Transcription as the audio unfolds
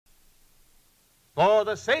For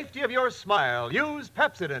the safety of your smile, use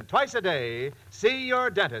Pepsodent twice a day. See your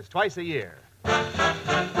dentist twice a year.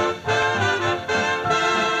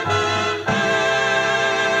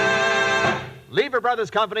 Lever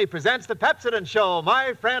Brothers Company presents the Pepsodent Show,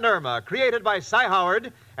 My Friend Irma, created by Cy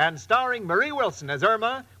Howard and starring Marie Wilson as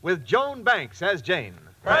Irma with Joan Banks as Jane.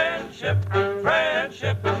 Friendship,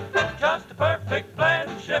 friendship, just a perfect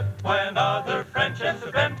friendship. When other friendships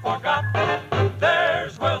have been forgot,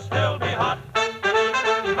 theirs will still be hot.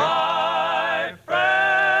 My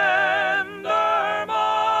friend Irma.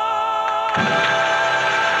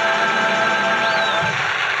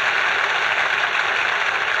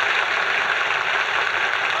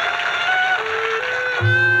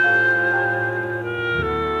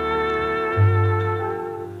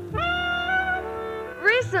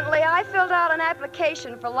 Recently, I filled out an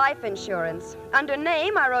application for life insurance. Under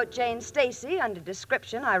name, I wrote Jane Stacy. Under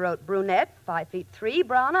description, I wrote brunette, 5'3",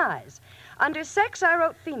 brown eyes. Under sex, I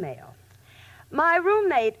wrote female. My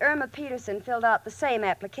roommate, Irma Peterson, filled out the same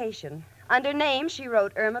application. Under name, she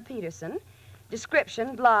wrote Irma Peterson.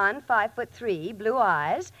 Description, blonde, 5'3", blue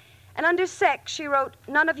eyes. And under sex, she wrote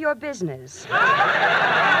none of your business.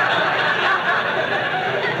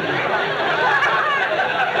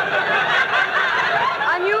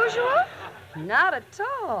 Unusual? Not at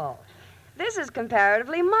all. This is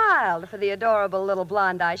comparatively mild for the adorable little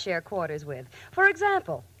blonde I share quarters with. For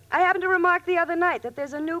example, I happened to remark the other night that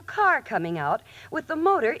there's a new car coming out with the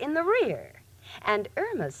motor in the rear. And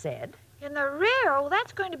Irma said... In the rear? Oh,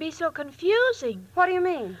 that's going to be so confusing. What do you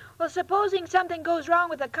mean? Well, supposing something goes wrong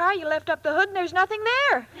with the car, you lift up the hood and there's nothing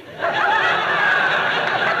there.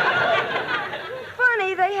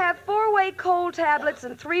 Funny, they have 4-way cold tablets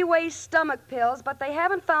and 3-way stomach pills, but they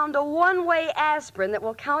haven't found a 1-way aspirin that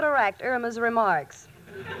will counteract Irma's remarks.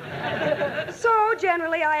 So,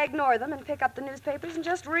 generally, I ignore them and pick up the newspapers and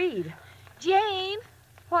just read. Jane?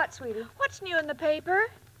 What, sweetie? What's new in the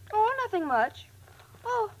paper? Oh, nothing much.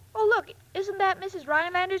 Oh, look, isn't that Mrs.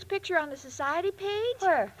 Rhinelander's picture on the society page?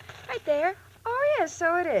 Where? Right there. Oh, yes,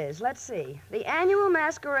 so it is. Let's see. The annual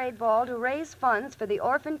masquerade ball to raise funds for the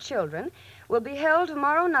orphan children will be held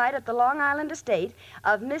tomorrow night at the Long Island estate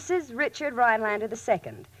of Mrs. Richard Rhinelander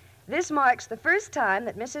II. This marks the first time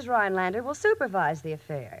that Mrs. Rhinelander will supervise the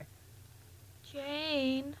affair.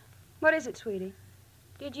 Jane. What is it, sweetie?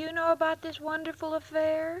 Did you know about this wonderful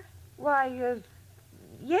affair? Why,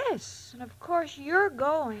 yes. And of course you're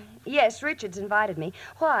going. Yes, Richard's invited me.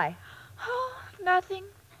 Why? Oh, nothing.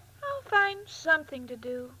 I'll find something to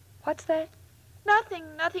do. What's that? Nothing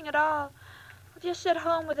at all. I'll just sit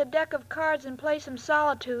home with a deck of cards and play some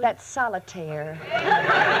solitude. That's solitaire.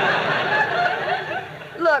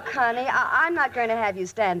 Look, honey, I'm not going to have you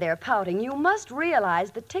stand there pouting. You must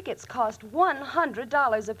realize the tickets cost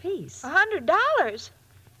 $100 apiece. $100?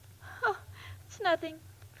 Oh, it's nothing.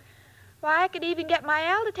 Why, I could even get my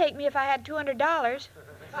Al to take me if I had $200.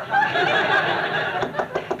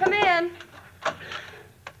 Come in.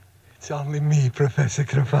 It's only me, Professor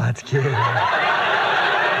Kravatsky.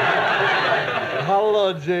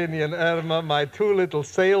 Hello, Janie and Irma, my two little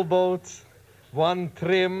sailboats. One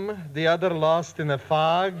trim, the other lost in a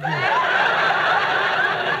fog.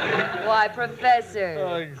 Why, Professor?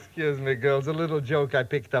 Oh, excuse me, girls. A little joke I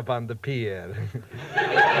picked up on the pier.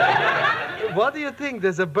 What do you think?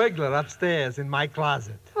 There's a burglar upstairs in my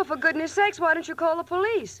closet. Well, for goodness sakes, why don't you call the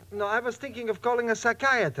police? No, I was thinking of calling a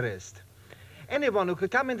psychiatrist. Anyone who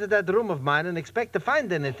could come into that room of mine and expect to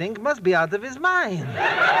find anything must be out of his mind.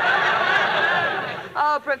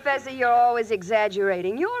 Oh, Professor, you're always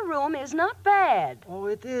exaggerating. Your room is not bad. Oh,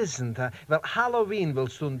 it isn't. Well, Halloween will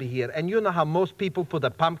soon be here, and you know how most people put a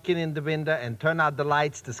pumpkin in the window and turn out the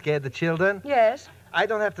lights to scare the children? Yes. I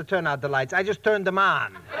don't have to turn out the lights. I just turn them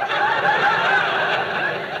on.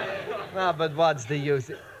 No, but what's the use?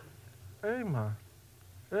 Irma,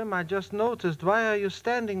 I just noticed. Why are you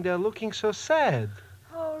standing there looking so sad?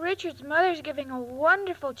 Oh, Richard's mother's giving a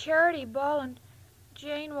wonderful charity ball, and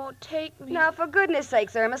Jane won't take me. Now, for goodness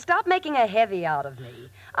sakes, Irma, stop making a heavy out of me.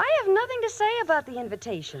 I have nothing to say about the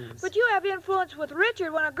invitations. But you have influence with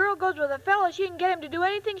Richard. When a girl goes with a fella, she can get him to do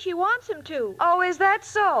anything she wants him to. Oh, is that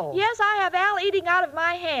so? Yes, I have Al eating out of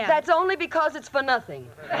my hand. That's only because it's for nothing.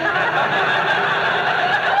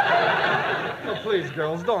 Oh, please,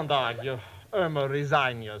 girls, don't argue. Irma,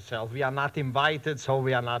 resign yourself. We are not invited, so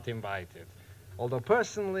we are not invited. Although,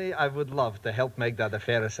 personally, I would love to help make that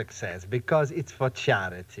affair a success, because it's for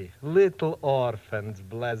charity. Little orphans,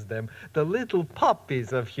 bless them. The little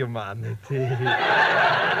puppies of humanity.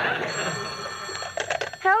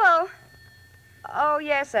 Hello. Oh,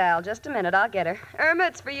 yes, Al. Just a minute. I'll get her. Irma,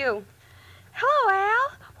 it's for you. Hello,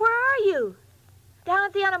 Al. Where are you? Down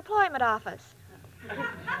at the unemployment office.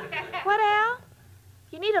 What, Al?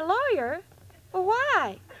 You need a lawyer? Well,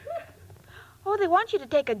 why? Oh, they want you to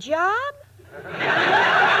take a job?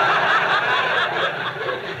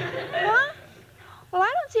 Huh? Well, I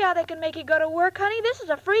don't see how they can make you go to work, honey. This is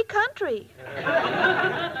a free country.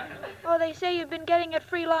 Oh, they say you've been getting it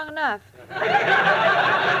free long enough.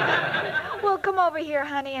 Well, come over here,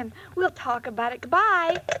 honey, and we'll talk about it.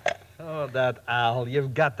 Goodbye. Oh, that Al.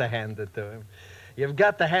 You've got to hand it to him. You've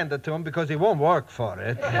got to hand it to him because he won't work for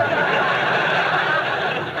it.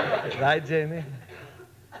 Right, Janie?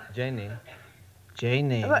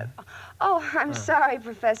 Janie. What? Oh, I'm sorry,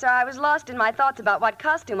 Professor. I was lost in my thoughts about what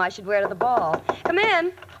costume I should wear to the ball. Come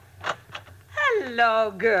in.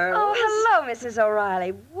 Hello, girls. Oh, hello, Mrs.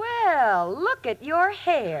 O'Reilly. Well, look at your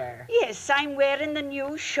hair. Yes, I'm wearing the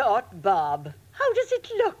new short bob. How does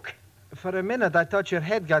it look? For a minute, I thought your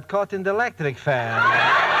head got caught in the electric fan.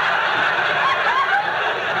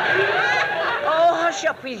 Oh, hush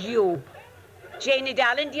up with you. Janie,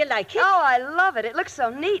 darling, do you like it? Oh, I love it. It looks so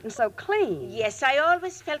neat and so clean. Yes, I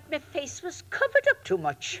always felt my face was covered up too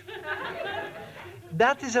much.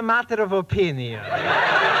 That is a matter of opinion.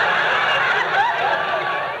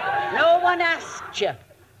 No one asked you.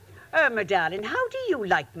 Irma, darling, how do you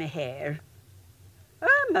like my hair?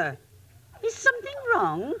 Irma, is something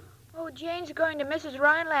wrong? Oh, Jane's going to Mrs.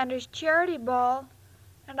 Rhinelander's charity ball,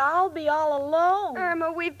 and I'll be all alone.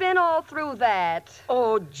 Irma, we've been all through that.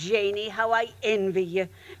 Oh, Janie, how I envy you.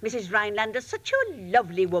 Mrs. Rhinelander's such a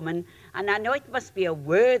lovely woman, and I know it must be a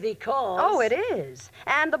worthy cause. Oh, it is.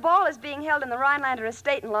 And the ball is being held in the Rhinelander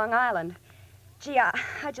estate in Long Island. Gee,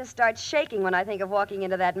 I just start shaking when I think of walking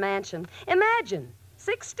into that mansion. Imagine,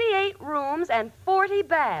 68 rooms and 40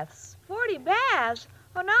 baths. 40 baths?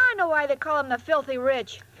 Oh, now I know why they call him the filthy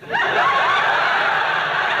rich.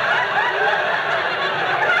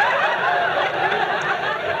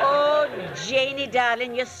 Oh, Janie,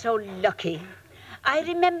 darling, you're so lucky. I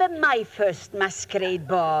remember my first masquerade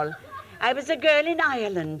ball. I was a girl in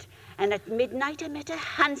Ireland, and at midnight I met a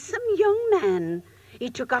handsome young man. He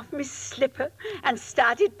took off my slipper and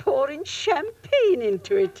started pouring champagne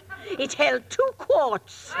into it. It held 2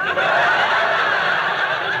 quarts.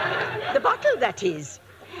 The bottle, that is.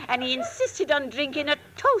 And he insisted on drinking a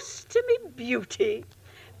toast to me beauty.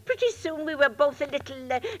 Pretty soon we were both a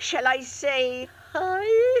little, shall I say,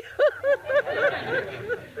 high?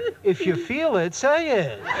 If you feel it, say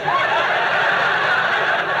it.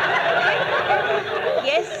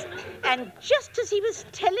 Yes, and just as he was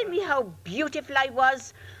telling me how beautiful I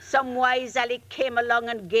was, some wise Alec came along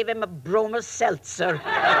and gave him a bromo seltzer.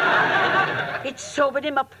 It sobered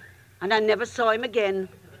him up, and I never saw him again.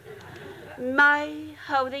 My,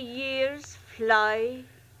 how the years fly.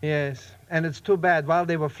 Yes, and it's too bad. While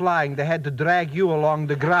they were flying, they had to drag you along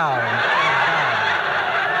the ground.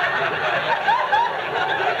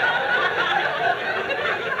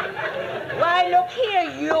 Why, look here,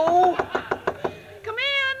 you. Come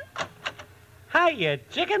in. Hiya,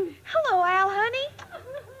 chicken. Hello, Al, honey.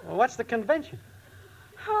 Well, what's the convention?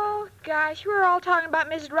 Oh, gosh, we were all talking about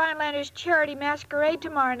Mrs. Rhinelander's charity masquerade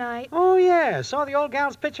tomorrow night. Oh, yeah. Saw the old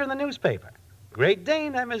gal's picture in the newspaper. Great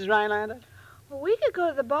Dane, that Mrs. Rhinelander. Well, we could go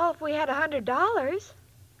to the ball if we had $100.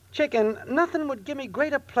 Chicken, nothing would give me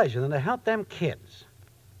greater pleasure than to help them kids.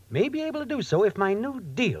 May be able to do so if my new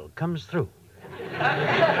deal comes through.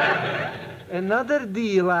 Another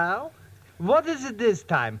deal, Al? What is it this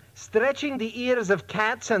time? Stretching the ears of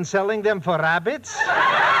cats and selling them for rabbits?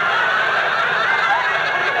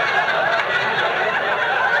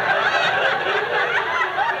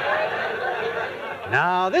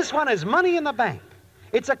 Now, this one is money in the bank.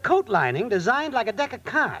 It's a coat lining designed like a deck of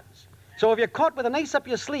cards. So if you're caught with an ace up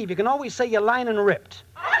your sleeve, you can always say your lining ripped.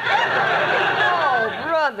 Oh,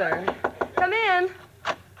 brother. Come in.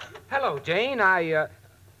 Hello, Jane.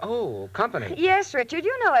 Oh, company. Yes, Richard,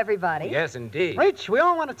 you know everybody. Yes, indeed. Rich, we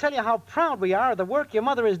all want to tell you how proud we are of the work your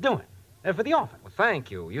mother is doing. For the orphan. Well, thank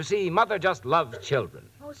you. You see, Mother just loves children.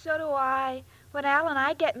 Oh, so do I. When Al and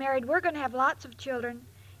I get married, we're going to have lots of children.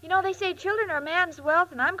 You know, they say children are a man's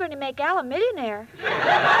wealth, and I'm going to make Al a millionaire.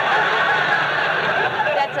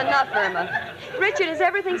 That's enough, Irma. Richard, is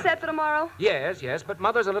everything set for tomorrow? Yes, but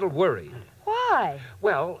Mother's a little worried. Why?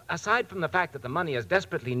 Well, aside from the fact that the money is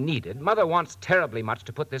desperately needed, Mother wants terribly much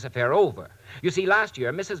to put this affair over. You see, last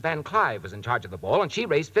year, Mrs. Van Clive was in charge of the ball, and she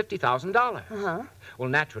raised $50,000. Uh-huh. Well,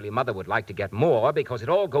 naturally, Mother would like to get more because it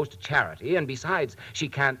all goes to charity, and besides, she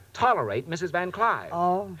can't tolerate Mrs. Van Clive.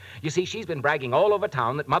 Oh. You see, she's been bragging all over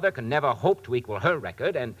town that Mother can never hope to equal her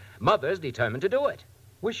record, and Mother's determined to do it.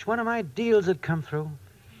 Wish one of my deals had come through.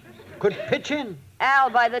 could pitch in. Al,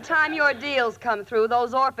 by the time your deals come through,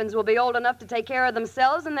 those orphans will be old enough to take care of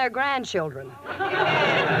themselves and their grandchildren.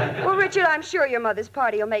 Well, Richard, I'm sure your mother's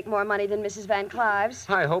party will make more money than Mrs. Van Clive's.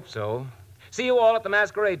 I hope so. See you all at the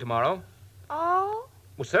masquerade tomorrow. Oh?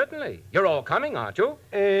 Well, certainly. You're all coming, aren't you?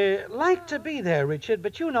 Like to be there, Richard,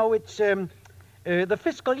 but you know, it's the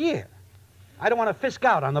fiscal year. I don't want to fisk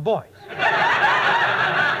out on the boys.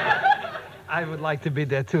 I would like to be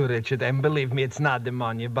there too, Richard, and believe me, it's not the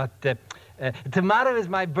money, but tomorrow is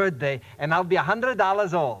my birthday, and I'll be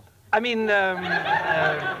 $100 old. I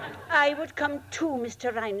would come too,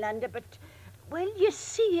 Mr. Rhinelander, but, well, you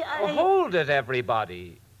see, Oh, hold it,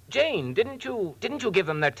 everybody. Jane, didn't you give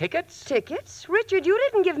them their tickets? Tickets? Richard, you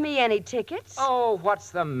didn't give me any tickets. Oh, what's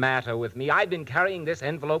the matter with me? I've been carrying this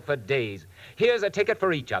envelope for days. Here's a ticket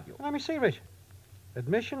for each of you. Let me see, Richard.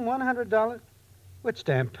 Admission, $100. With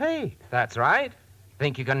stamp paid. That's right.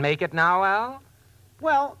 Think you can make it now, Al?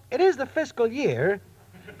 Well, it is the fiscal year,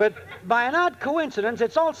 but by an odd coincidence,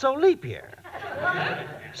 it's also leap year.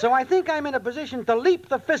 So I think I'm in a position to leap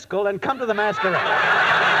the fiscal and come to the masquerade.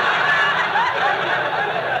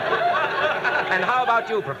 And how about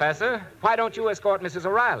you, Professor? Why don't you escort Mrs.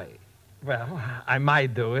 O'Reilly? Well, I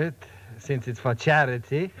might do it, since it's for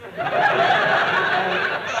charity.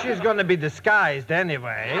 She's going to be disguised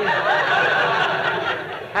anyway.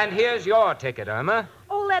 And here's your ticket, Irma.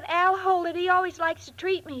 Oh, let Al hold it. He always likes to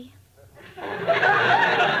treat me.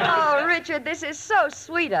 Oh, Richard, this is so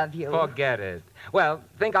sweet of you. Forget it. Well,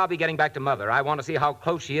 think I'll be getting back to Mother. I want to see how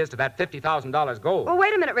close she is to that $50,000 goal. Well,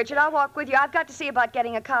 wait a minute, Richard. I'll walk with you. I've got to see about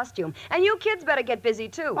getting a costume. And you kids better get busy,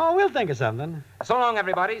 too. Oh, we'll think of something. So long,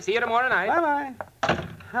 everybody. See you tomorrow night. Bye-bye.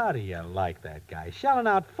 How do you like that guy? Shelling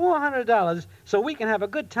out $400 so we can have a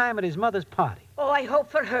good time at his mother's party. Oh, I hope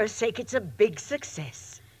for her sake it's a big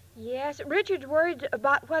success. Yes, Richard's worried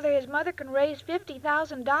about whether his mother can raise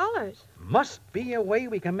 $50,000. Must be a way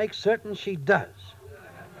we can make certain she does.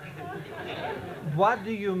 What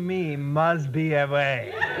do you mean, must be a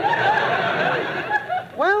way?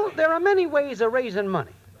 Well, there are many ways of raising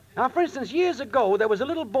money. Now, for instance, years ago, there was a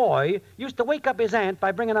little boy used to wake up his aunt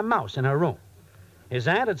by bringing a mouse in her room. His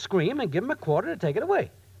aunt would scream and give him a quarter to take it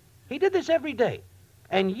away. He did this every day.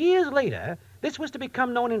 And years later, this was to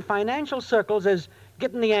become known in financial circles as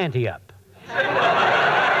getting the ante up.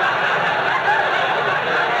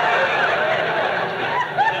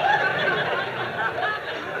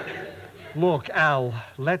 Look, Al,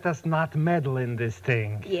 let us not meddle in this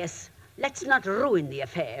thing. Yes, let's not ruin the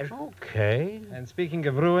affair. Okay. And speaking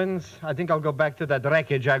of ruins, I think I'll go back to that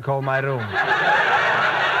wreckage I call my room.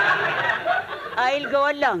 I'll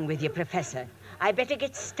go along with you, Professor. I better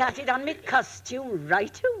get started on my costume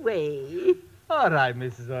right away. All right,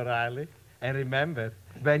 Mrs. O'Reilly. And remember,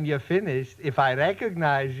 when you're finished, if I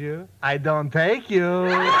recognize you, I don't take you.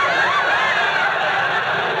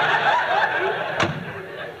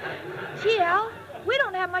 Gee, Al, we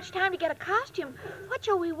don't have much time to get a costume. What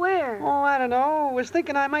shall we wear? Oh, I don't know. I was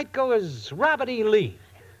thinking I might go as Robert E. Lee.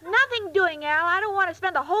 Nothing doing, Al. I don't want to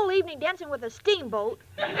spend the whole evening dancing with a steamboat.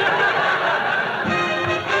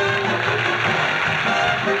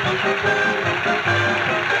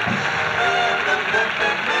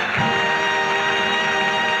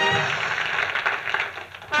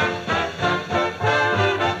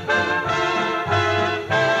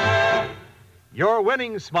 Your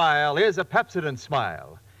winning smile is a Pepsodent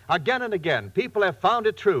smile. Again and again, people have found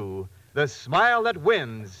it true. The smile that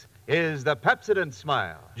wins is the Pepsodent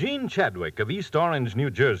smile. Jean Chadwick of East Orange, New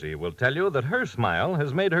Jersey, will tell you that her smile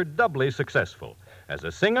has made her doubly successful as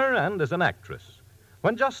a singer and as an actress.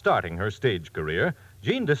 When just starting her stage career,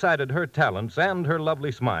 Jean decided her talents and her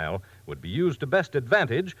lovely smile would be used to best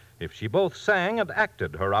advantage if she both sang and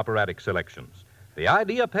acted her operatic selections. The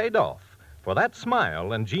idea paid off, for that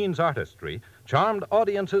smile and Jean's artistry charmed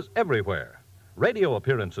audiences everywhere. Radio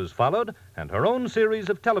appearances followed, and her own series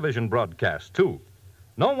of television broadcasts, too.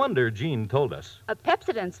 No wonder Jean told us. A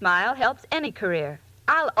Pepsodent smile helps any career.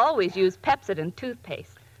 I'll always use Pepsodent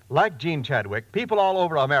toothpaste. Like Jean Chadwick, people all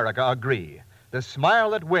over America agree. The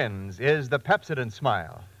smile that wins is the Pepsodent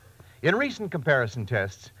smile. In recent comparison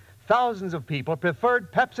tests, thousands of people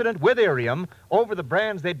preferred Pepsodent with Irium over the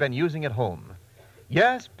brands they'd been using at home.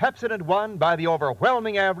 Yes, Pepsodent won by the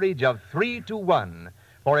overwhelming average of 3-1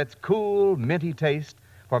 for its cool, minty taste,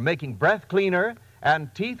 for making breath cleaner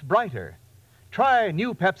and teeth brighter. Try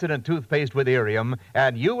new Pepsodent toothpaste with Irium,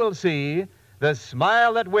 and you will see the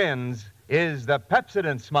smile that wins is the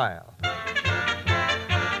Pepsodent smile.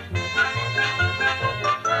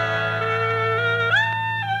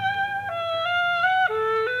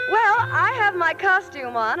 Well, I have my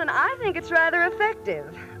costume on, and I think it's rather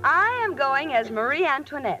effective. I am going as Marie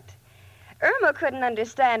Antoinette. Irma couldn't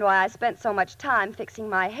understand why I spent so much time fixing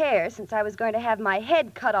my hair since I was going to have my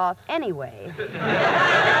head cut off anyway.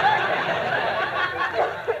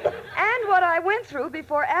 And what I went through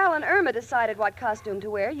before Al and Irma decided what costume to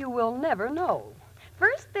wear, you will never know.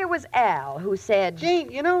 First, there was Al, who said... Jane,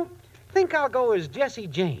 think I'll go as Jesse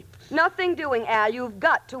James. Nothing doing, Al. You've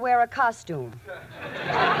got to wear a costume.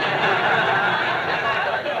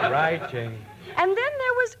 Right, Jane. And then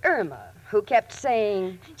there was Irma, who kept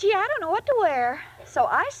saying... Gee, I don't know what to wear. So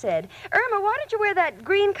I said, Irma, why don't you wear that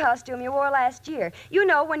green costume you wore last year? You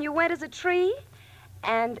know, when you went as a tree?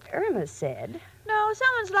 And Irma said... No,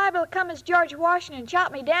 someone's liable to come as George Washington and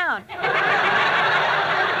chop me down.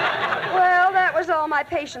 Well, that was all my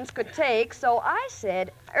patience could take, so I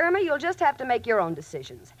said, Irma, you'll just have to make your own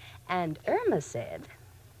decisions. And Irma said...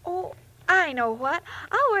 Oh, I know what.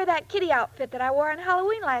 I'll wear that kitty outfit that I wore on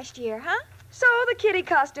Halloween last year, huh? So the kitty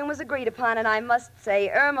costume was agreed upon, and I must say,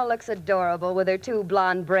 Irma looks adorable with her 2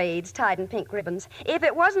 blonde braids tied in pink ribbons. If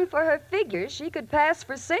it wasn't for her figure, she could pass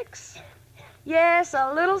for 6. Yes,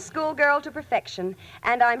 a little schoolgirl to perfection.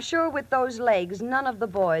 And I'm sure with those legs, none of the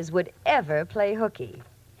boys would ever play hooky.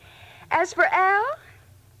 As for Al,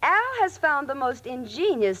 Al has found the most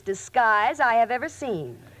ingenious disguise I have ever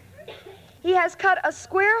seen. He has cut a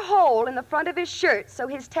square hole in the front of his shirt so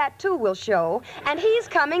his tattoo will show, and he's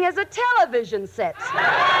coming as a television set.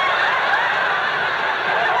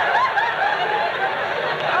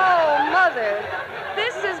 Oh, Mother.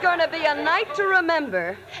 This is going to be a night to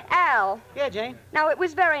remember. Al. Yeah, Jane? Now, it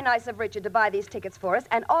was very nice of Richard to buy these tickets for us,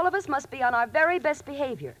 and all of us must be on our very best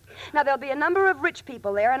behavior. Now, there'll be a number of rich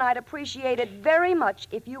people there, and I'd appreciate it very much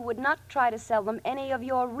if you would not try to sell them any of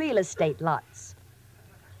your real estate lots.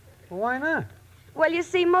 Well, why not? Well, you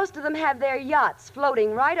see, most of them have their yachts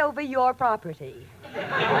floating right over your property.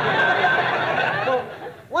 Well,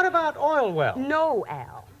 what about oil wells? No,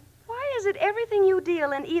 Al. Why is it everything you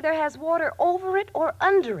deal in either has water over it or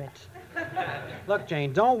under it? Look,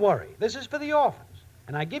 Jane, don't worry. This is for the orphans.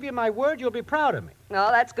 And I give you my word you'll be proud of me. Oh,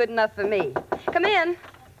 that's good enough for me. Come in.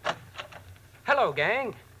 Hello,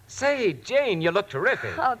 gang. Say, Jane, you look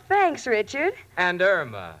terrific. Oh, thanks, Richard. And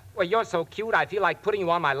Irma. Well, you're so cute, I feel like putting you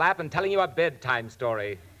on my lap and telling you a bedtime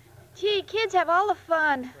story. Gee, kids have all the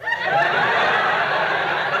fun.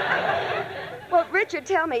 Well, Richard,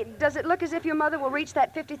 tell me, does it look as if your mother will reach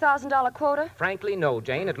that $50,000 quota? Frankly, no,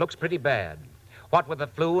 Jane. It looks pretty bad. What with the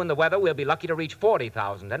flu and the weather, we'll be lucky to reach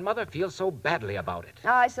 40,000, and Mother feels so badly about it.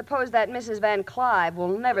 I suppose that Mrs. Van Clive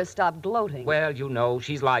will never stop gloating. Well, you know,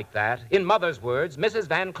 she's like that. In Mother's words, Mrs.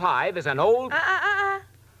 Van Clive is an old...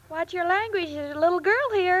 Watch your language. There's a little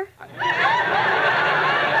girl here.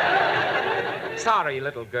 Sorry,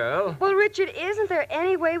 little girl. Well, Richard, isn't there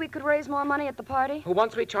any way we could raise more money at the party?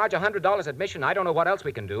 Once we charge $100 admission, I don't know what else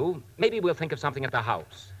we can do. Maybe we'll think of something at the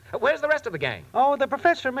house. Where's the rest of the gang? Oh, the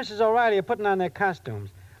professor and Mrs. O'Reilly are putting on their costumes.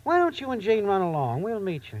 Why don't you and Jane run along? We'll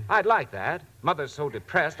meet you. I'd like that. Mother's so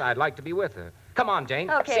depressed, I'd like to be with her. Come on, Jane.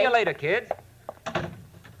 Okay. See you later, kids.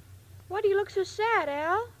 Why do you look so sad,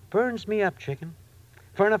 Al? Burns me up, chicken.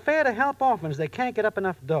 For an affair to help orphans, they can't get up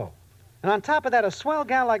enough dough. And on top of that, a swell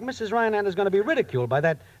gal like Mrs. Rhinelander is going to be ridiculed by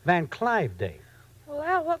that Van Clive date. Well,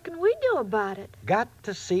 Al, what can we do about it? Got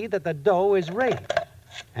to see that the dough is raised.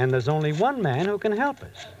 And there's only one man who can help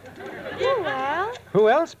us. Who, Al? Who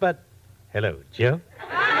else but... Hello, Joe.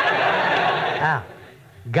 Al,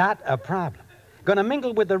 got a problem. Gonna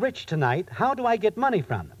mingle with the rich tonight. How do I get money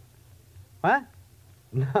from them? What?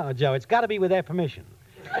 No, Joe, it's got to be with their permission.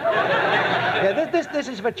 Yeah, this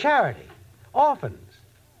is for charity. Orphans.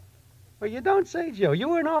 Well, you don't say, Joe. You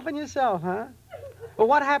were an orphan yourself, huh? Well,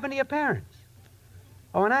 what happened to your parents?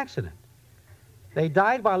 Oh, an accident. They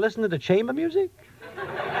died while listening to chamber music?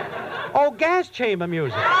 Oh, gas chamber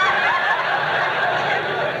music.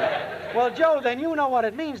 Well, Joe, then you know what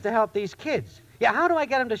it means to help these kids. Yeah, how do I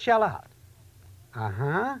get them to shell out?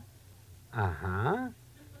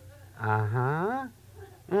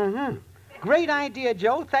 Great idea,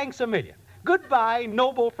 Joe. Thanks a million. Goodbye,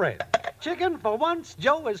 noble friend. Chicken, for once,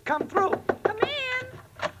 Joe has come through. Come in.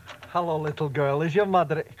 Hello, little girl. Is your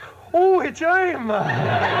mother... Oh, it's Irma.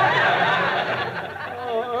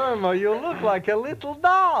 Oh, Irma, you look like a little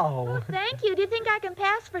doll. Oh, thank you. Do you think I can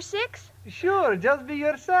pass for 6? Sure, just be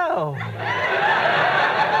yourself.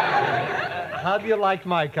 How do you like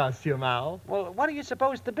my costume, Al? Well, what are you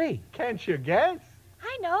supposed to be? Can't you guess?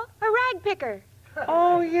 I know. A rag picker.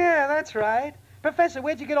 Oh, yeah, that's right. Professor,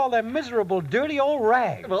 where'd you get all that miserable, dirty old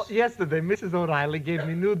rags? Well, yesterday, Mrs. O'Reilly gave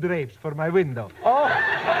me new drapes for my window. Oh.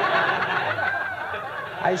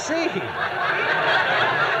 I see.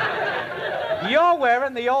 You're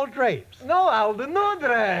wearing the old drapes. No, Al, the new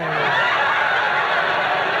drapes.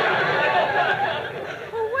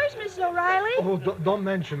 Oh, don't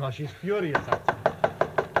mention her. She's furious at me.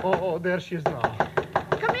 Oh, there she is now.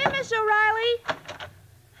 Come in, Miss O'Reilly.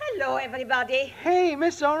 Hello, everybody. Hey,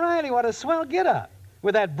 Miss O'Reilly, what a swell get-up.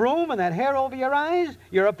 With that broom and that hair over your eyes,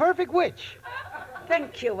 you're a perfect witch.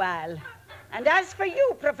 Thank you, Al. And as for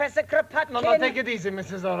you, Professor Kropotkin... No, take it easy,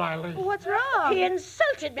 Mrs. O'Reilly. What's wrong? He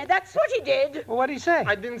insulted me. That's what he did. Well, what'd he say?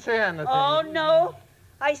 I didn't say anything. Oh, no.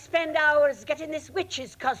 I spend hours getting this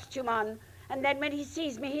witch's costume on. And then when he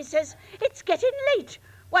sees me, he says, it's getting late.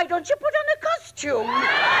 Why don't you put on a costume?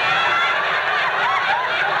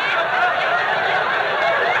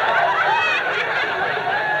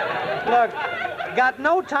 Look, got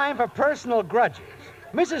no time for personal grudges.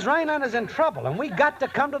 Mrs. Rhinelander's in trouble, and we got to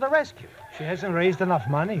come to the rescue. She hasn't raised enough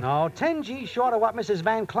money. No, 10 G's short of what Mrs.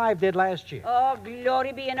 Van Clive did last year. Oh,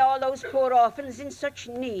 glory be in all those poor orphans in such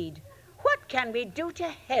need. What can we do to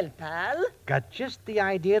help, Al? Got just the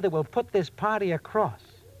idea that we'll put this party across.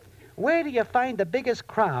 Where do you find the biggest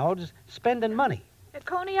crowds spending money? At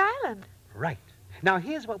Coney Island. Right. Now,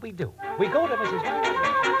 here's what we do. We go to Mrs.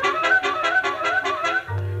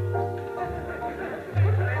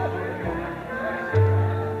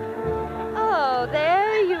 Oh,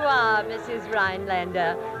 there you are, Mrs.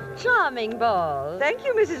 Rhinelander. Charming ball. Thank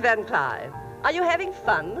you, Mrs. Van Clive. Are you having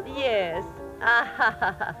fun? Yes.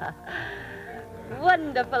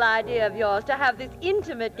 Wonderful idea of yours to have this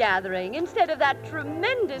intimate gathering instead of that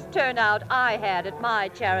tremendous turnout I had at my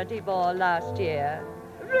charity ball last year.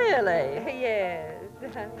 Really? Yes.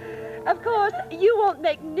 Of course, you won't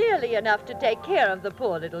make nearly enough to take care of the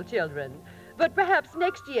poor little children. But perhaps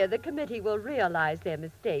next year the committee will realize their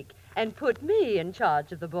mistake and put me in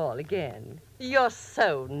charge of the ball again. You're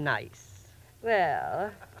so nice.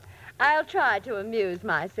 Well, I'll try to amuse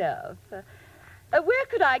myself. Where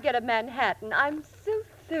could I get a Manhattan? I'm so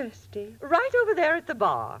thirsty. Right over there at the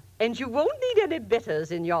bar. And you won't need any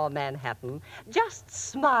bitters in your Manhattan. Just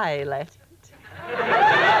smile at it.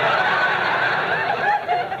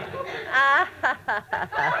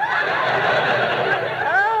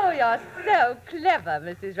 Oh, you're so clever,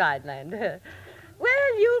 Mrs. Rhinelander.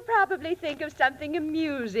 Well, you'll probably think of something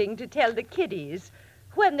amusing to tell the kiddies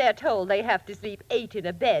when they're told they have to sleep 8 in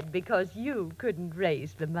a bed because you couldn't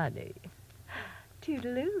raise the money.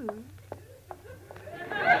 Toodaloo.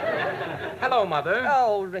 Hello, Mother.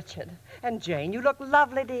 Oh, Richard. And Jane, you look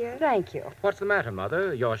lovely, dear. Thank you. What's the matter,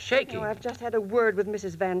 Mother? You're shaking. Oh, I've just had a word with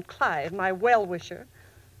Mrs. Van Clive, my well-wisher.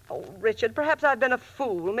 Oh, Richard, perhaps I've been a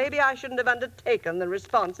fool. Maybe I shouldn't have undertaken the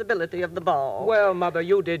responsibility of the ball. Well, Mother,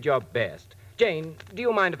 you did your best. Jane, do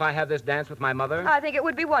you mind if I have this dance with my mother? I think it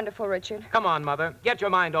would be wonderful, Richard. Come on, Mother. Get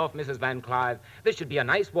your mind off Mrs. Van Clive. This should be a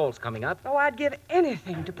nice waltz coming up. Oh, I'd give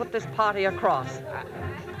anything to put this party across.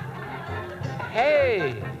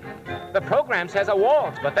 Hey, the program says a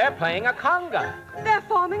waltz, but they're playing a conga. They're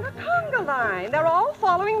forming a conga line. They're all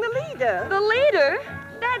following the leader. The leader?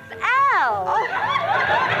 That's Al. Oh.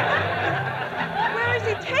 Where is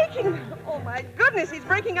he taking them? Oh, my goodness, he's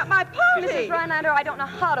breaking up my party. Mrs. Rhinelander, I don't know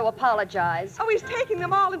how to apologize. Oh, he's taking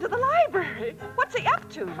them all into the library. What's he up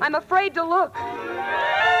to? I'm afraid to look. But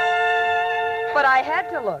I had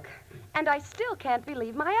to look. And I still can't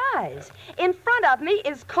believe my eyes. In front of me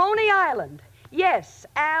is Coney Island. Yes,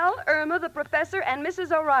 Al, Irma, the professor, and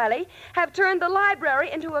Mrs. O'Reilly have turned the library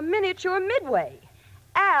into a miniature Midway.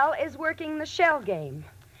 Al is working the shell game.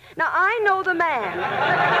 Now, I know the man.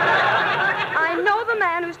 I know the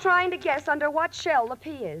man who's trying to guess under what shell the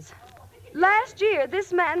pea is. Last year,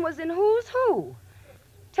 this man was in Who's Who.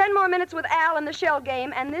 10 more minutes with Al in the shell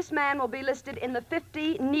game, and this man will be listed in the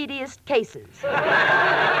 50 neediest cases.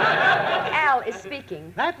 Al is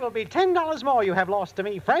speaking. That will be $10 more you have lost to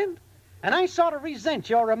me, friend. And I sort of resent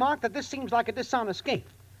your remark that this seems like a dishonest game.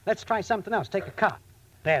 Let's try something else. Take a card.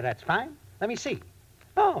 There, that's fine. Let me see.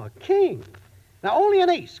 Oh, a king. Now, only an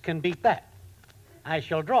ace can beat that. I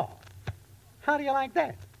shall draw. How do you like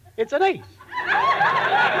that? It's an ace.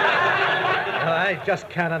 I just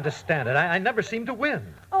can't understand it. I never seem to win.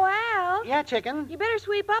 Oh, Al. Yeah, chicken? You better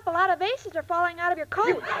sweep up. A lot of aces are falling out of your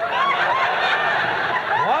coat.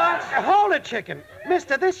 What? Hold it, chicken.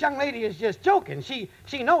 Mister, this young lady is just joking. She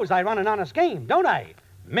knows I run an honest game, don't I,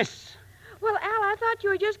 miss? Well, Al, I thought you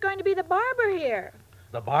were just going to be the barber here.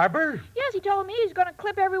 The barber? Yes, he told me he was going to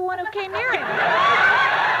clip everyone who came near him.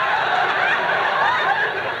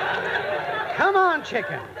 Come on,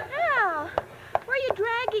 chicken. Al, where are you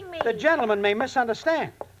dragging me? The gentleman may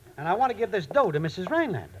misunderstand. And I want to give this dough to Mrs.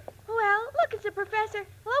 Rhinelander. Well, look, it's the professor.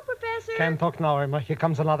 Hello, Professor. Can't talk now, Irma. Here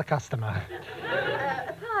comes another customer.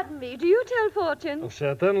 Pardon me, do you tell fortunes? Oh,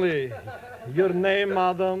 certainly. Your name,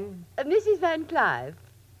 madam? Mrs. Van Clive.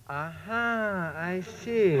 Aha, I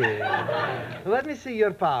see. Let me see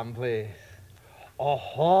your palm, please.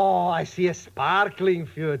 Oh, I see a sparkling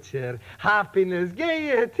future. Happiness,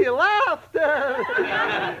 gaiety, laughter.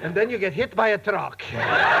 And then you get hit by a truck.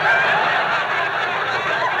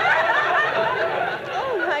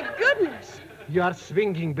 Oh, my goodness. You are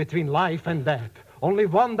swinging between life and death. Only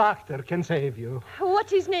one doctor can save you.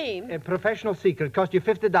 What's his name? A professional secret. Cost you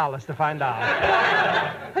 $50 to find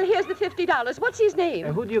out. Well, here's the $50. What's his name?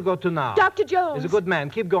 Who do you go to now? Dr. Jones. He's a good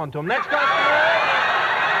man. Keep going to him. Next customer.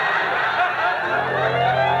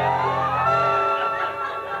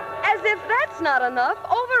 As if that's not enough,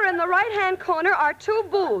 over in the right-hand corner are two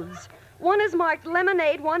booths. One is marked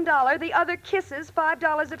lemonade, $1. The other kisses,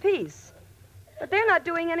 $5 apiece. But they're not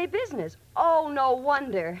doing any business. Oh, no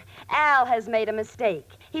wonder. Al has made a mistake.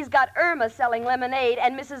 He's got Irma selling lemonade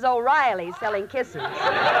and Mrs. O'Reilly selling kisses.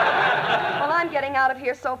 Well, I'm getting out of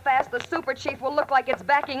here so fast the super chief will look like it's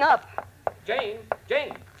backing up.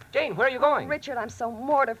 Jane, where are you going? Richard, I'm so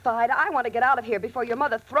mortified. I want to get out of here before your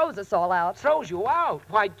mother throws us all out. Throws you out?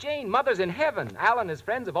 Why, Jane, Mother's in heaven. Al and his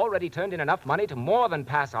friends have already turned in enough money to more than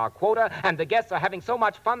pass our quota, and the guests are having so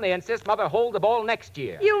much fun they insist Mother hold the ball next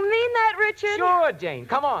year. You mean that, Richard? Sure, Jane.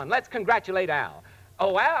 Come on, let's congratulate Al.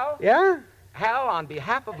 Oh, Al? Yeah? Al, on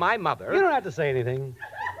behalf of my mother... You don't have to say anything.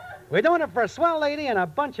 We're doing it for a swell lady and a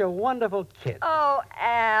bunch of wonderful kids. Oh,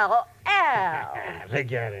 Al.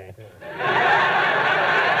 Forget it.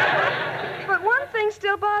 But one thing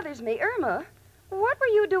still bothers me. Irma, what were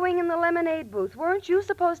you doing in the lemonade booth? Weren't you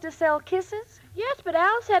supposed to sell kisses? Yes, but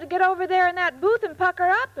Al said to get over there in that booth and pucker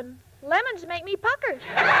up, and lemons make me pucker.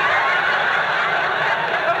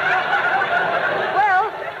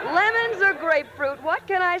 Well, lemons or grapefruit, what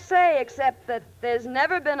can I say except that there's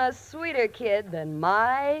never been a sweeter kid than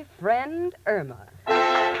my friend Irma.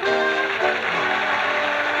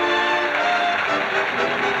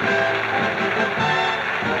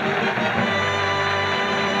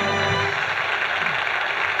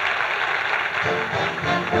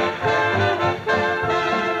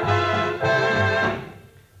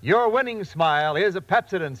 Your winning smile is a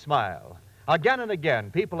Pepsodent smile. Again and again,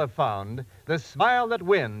 people have found the smile that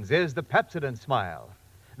wins is the Pepsodent smile.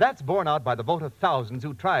 That's borne out by the vote of thousands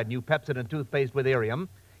who tried new Pepsodent toothpaste with Irium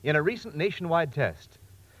in a recent nationwide test.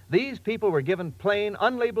 These people were given plain,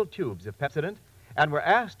 unlabeled tubes of Pepsodent and were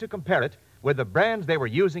asked to compare it with the brands they were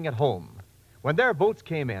using at home. When their votes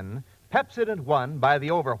came in, Pepsodent won by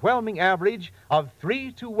the overwhelming average of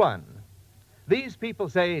 3-1. These people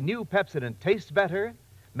say new Pepsodent tastes better,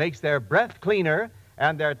 makes their breath cleaner,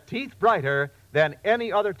 and their teeth brighter than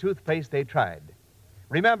any other toothpaste they tried.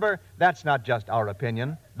 Remember, that's not just our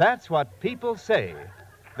opinion. That's what people say.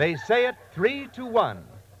 They say it 3-1.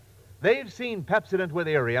 They've seen Pepsodent with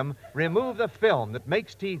Irium remove the film that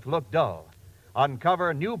makes teeth look dull,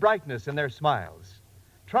 uncover new brightness in their smiles.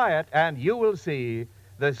 Try it, and you will see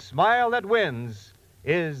the smile that wins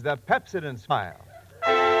is the Pepsodent smile.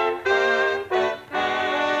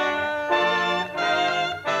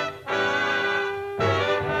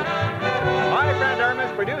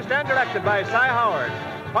 Produced and directed by Cy Howard.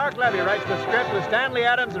 Park Levy writes the script with Stanley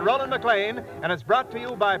Adams and Roland McLean, and it's brought to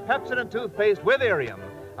you by Pepsodent toothpaste with Irium,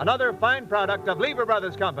 another fine product of Lever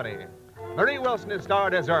Brothers Company. Marie Wilson is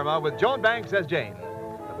starred as Irma with Joan Banks as Jane.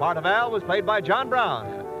 The part of Al was played by John Brown.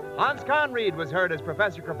 Hans Conried was heard as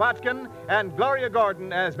Professor Kropotkin, and Gloria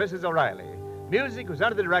Gordon as Mrs. O'Reilly. Music was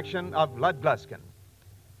under the direction of Lud Gluskin.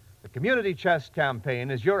 The Community Chest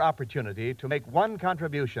campaign is your opportunity to make one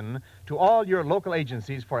contribution to all your local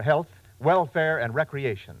agencies for health, welfare, and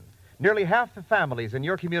recreation. Nearly half the families in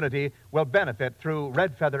your community will benefit through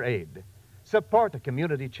Red Feather Aid. Support the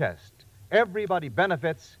Community Chest. Everybody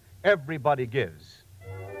benefits, everybody gives.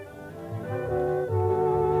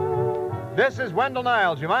 This is Wendell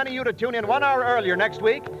Niles reminding you to tune in 1 hour earlier next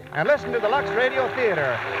week and listen to the Lux Radio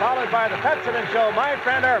Theater, followed by the Pepsodent Show, My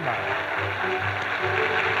Friend Irma.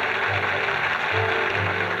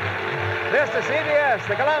 This is CBS,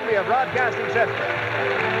 the Columbia Broadcasting System.